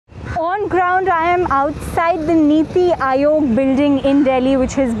On ground, I am outside the Niti Aayog Building in Delhi,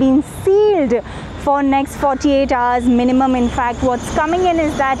 which has been sealed for next 48 hours minimum. In fact, what's coming in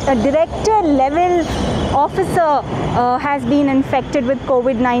is that a director level officer has been infected with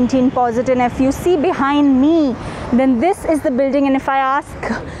COVID-19 positive. And if you see behind me, then this is the building, and if I ask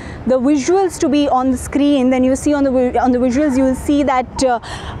the visuals to be on the screen, then you see on the visuals you will see that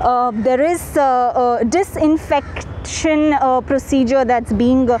there is a disinfection procedure that's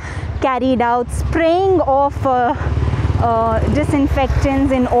being carried out, spraying of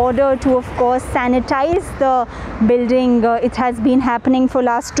disinfectants in order to, of course, sanitize the building. It has been happening for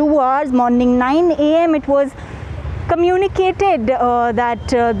last 2 hours. Morning 9 a.m. it was communicated that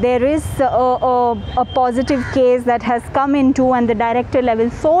there is a positive case that has come into, and the director level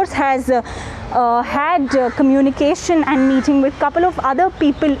source has had communication and meeting with a couple of other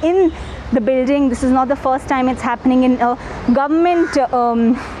people in the building. This is not the first time it's happening in a government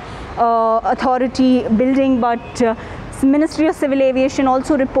authority building, but Ministry of Civil Aviation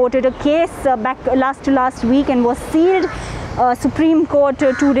also reported a case back last week and was sealed. Supreme Court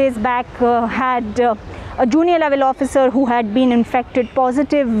 2 days back had a junior level officer who had been infected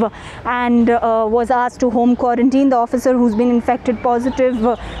positive and was asked to home quarantine. The officer who's been infected positive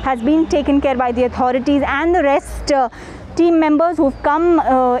has been taken care by the authorities, and the rest team members who've come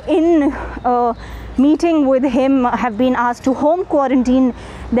in meeting with him have been asked to home quarantine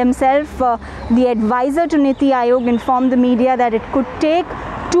themselves. The advisor to Niti Aayog informed the media that it could take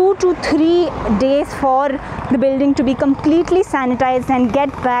 2 to 3 days for the building to be completely sanitized and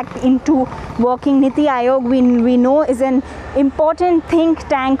get back into working. Niti Aayog, we know, is an important think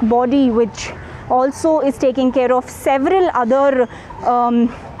tank body which also is taking care of several other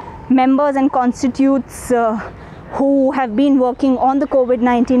members and constitutes who have been working on the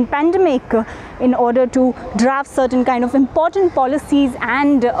COVID-19 pandemic in order to draft certain kind of important policies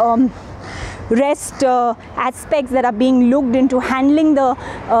and rest aspects that are being looked into handling the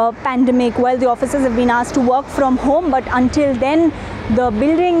pandemic. Well, the officers have been asked to work from home, but until then the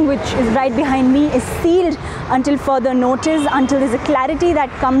building, which is right behind me, is sealed until further notice, until there's a clarity that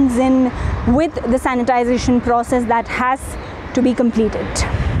comes in with the sanitization process that has to be completed.